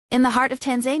in the heart of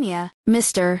Tanzania,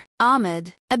 Mr.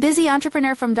 Ahmed, a busy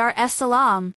entrepreneur from Dar es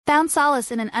Salaam, found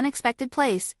solace in an unexpected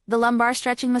place, the Lumbar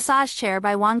Stretching Massage Chair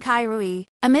by Wang QiRui.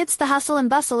 Amidst the hustle and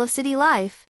bustle of city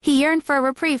life, he yearned for a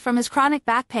reprieve from his chronic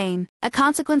back pain, a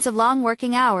consequence of long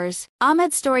working hours.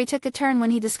 Ahmed's story took a turn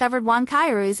when he discovered Wang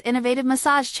QiRui's innovative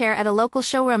massage chair at a local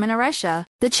showroom in Arusha.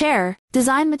 The chair,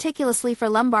 designed meticulously for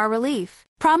lumbar relief,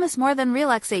 promised more than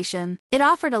relaxation. It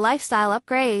offered a lifestyle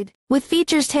upgrade, with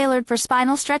features tailored for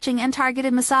spinal stretching and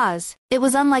targeted massage. It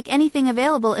was unlike anything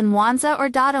available in Mwanza or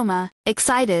Dodoma.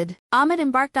 Excited, Ahmed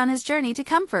embarked on his journey to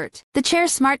comfort. The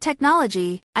chair's smart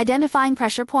technology, identifying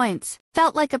pressure points,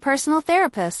 felt like a personal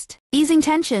therapist, easing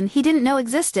tension he didn't know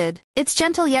existed. Its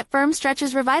gentle yet firm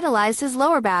stretches revitalized his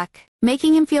lower back,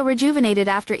 making him feel rejuvenated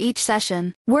after each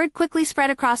session. Word quickly spread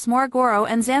across Morogoro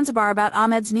and Zanzibar about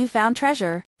Ahmed's newfound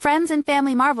treasure. Friends and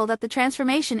family marveled at the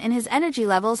transformation in his energy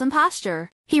levels and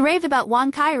posture. He raved about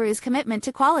Wang QiRui's commitment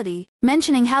to quality,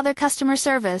 mentioning how their customer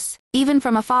service, even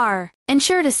from afar,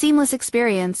 ensured a seamless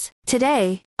experience.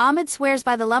 Today, Ahmed swears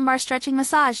by the lumbar stretching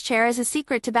massage chair as his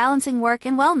secret to balancing work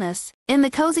and wellness. In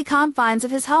the cozy confines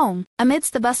of his home,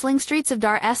 amidst the bustling streets of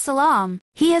Dar es Salaam,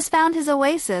 he has found his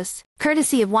oasis,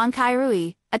 courtesy of Wang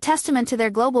QiRui, a testament to their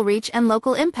global reach and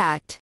local impact.